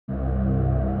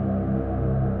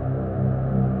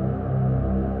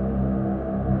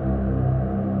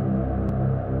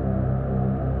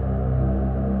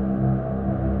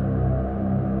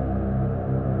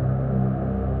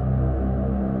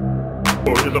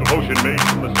is a potion made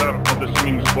from the sap of the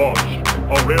singing squash.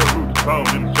 A rare root found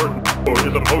in certain or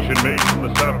is a potion made from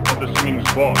the sap of the singing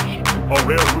squash. A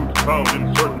rare root found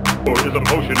in certain or is a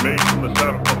potion made from the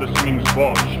sap of the singing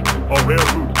squash. A rare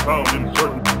root found in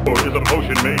certain or is a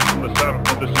potion made from the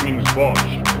sap of the singing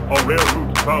squash. A rare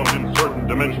root found in certain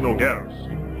dimensional gaps.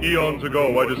 Eons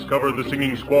ago I discovered the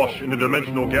singing squash in a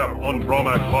dimensional gap on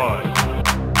Brahmak 5.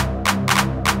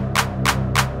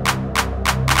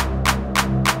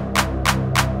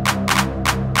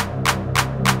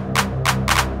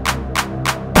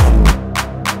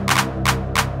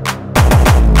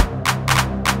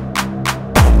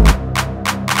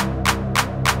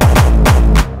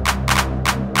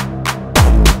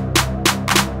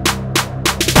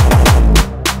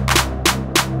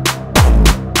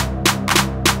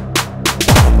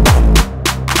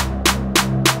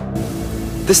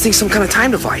 This thing's some kind of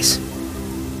time device.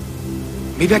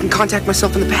 Maybe I can contact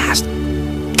myself in the past.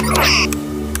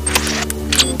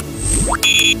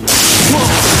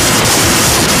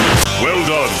 Well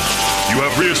done. You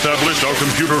have re-established our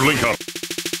computer link-up.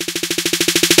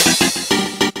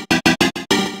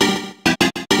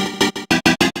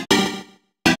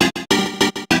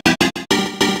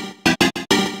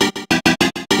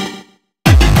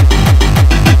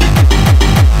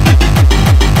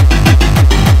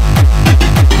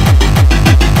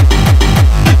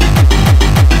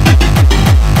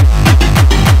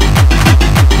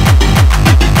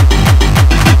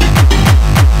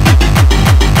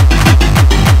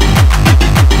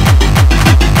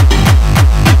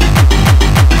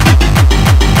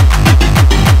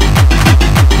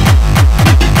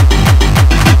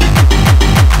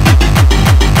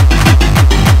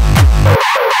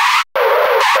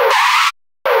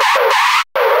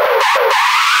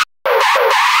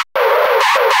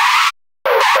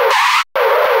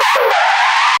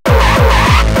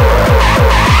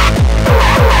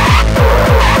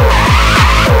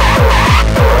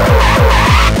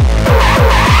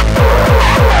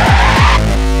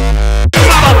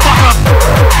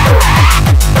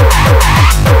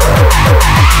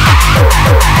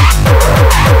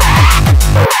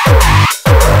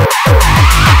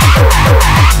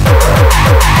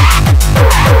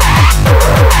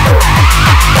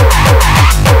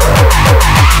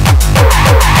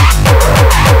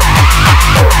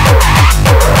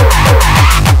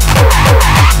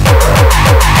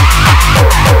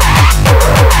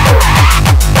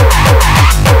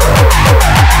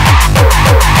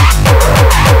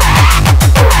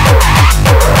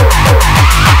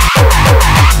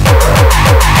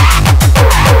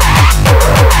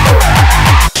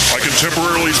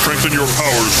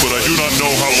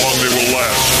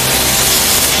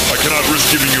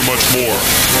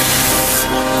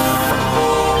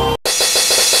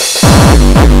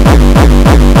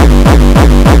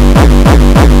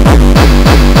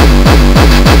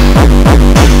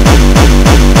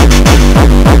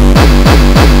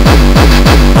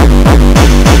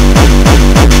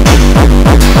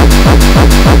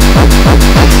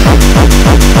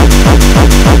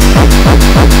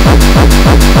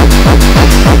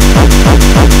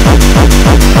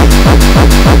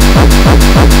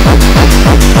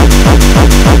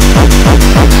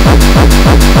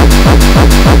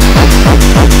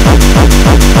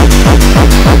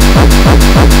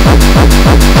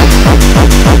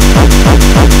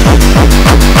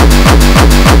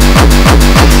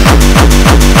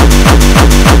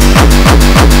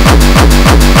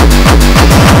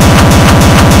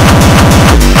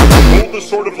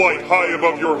 High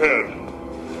above your head.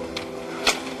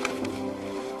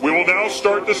 We will now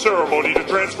start the ceremony to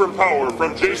transfer power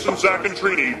from Jason, Zach, and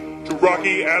Trini to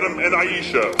Rocky, Adam, and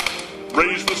Aisha.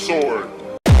 Raise the sword.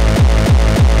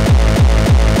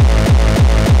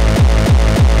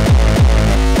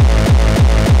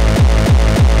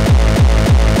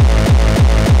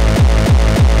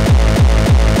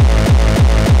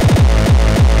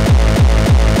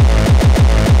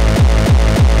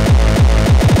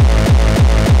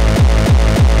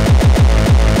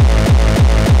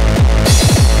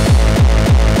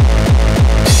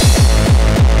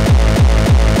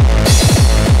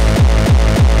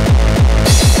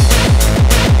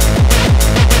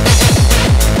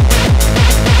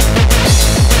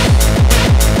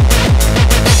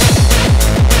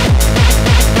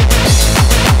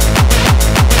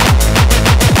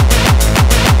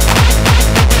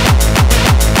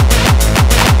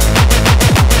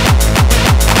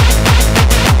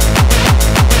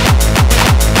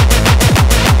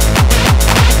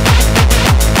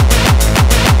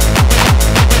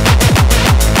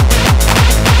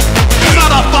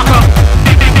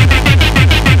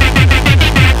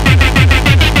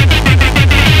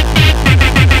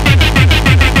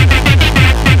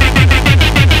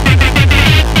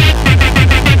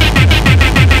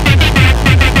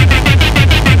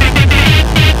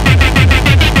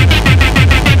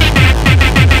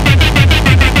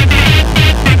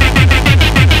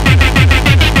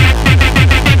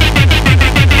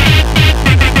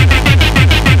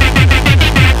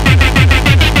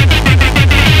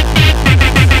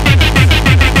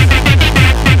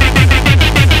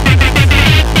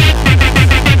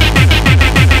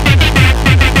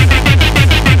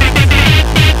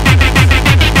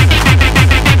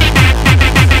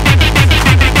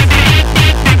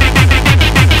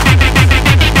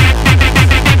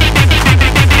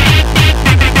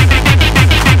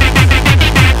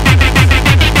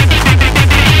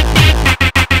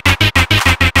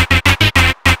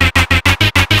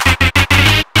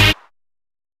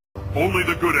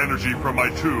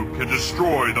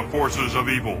 forces of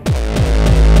evil.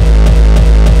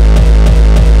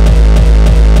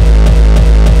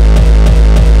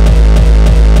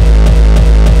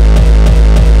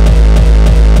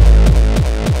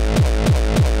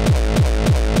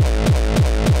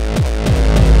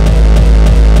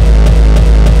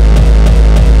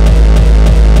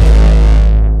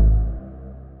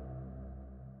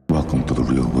 Welcome to the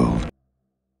real world.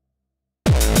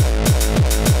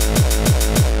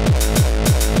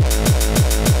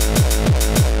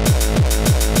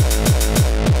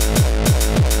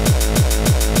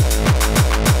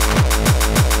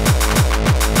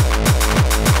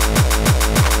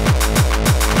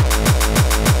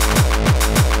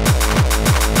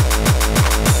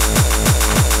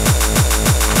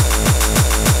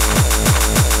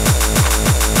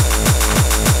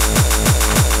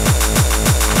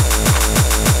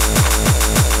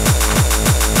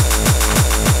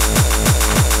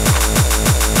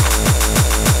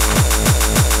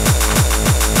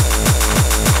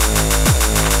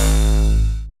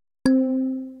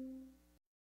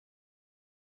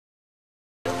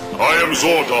 I am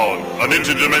Zordon, an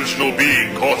interdimensional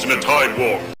being caught in a time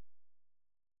warp.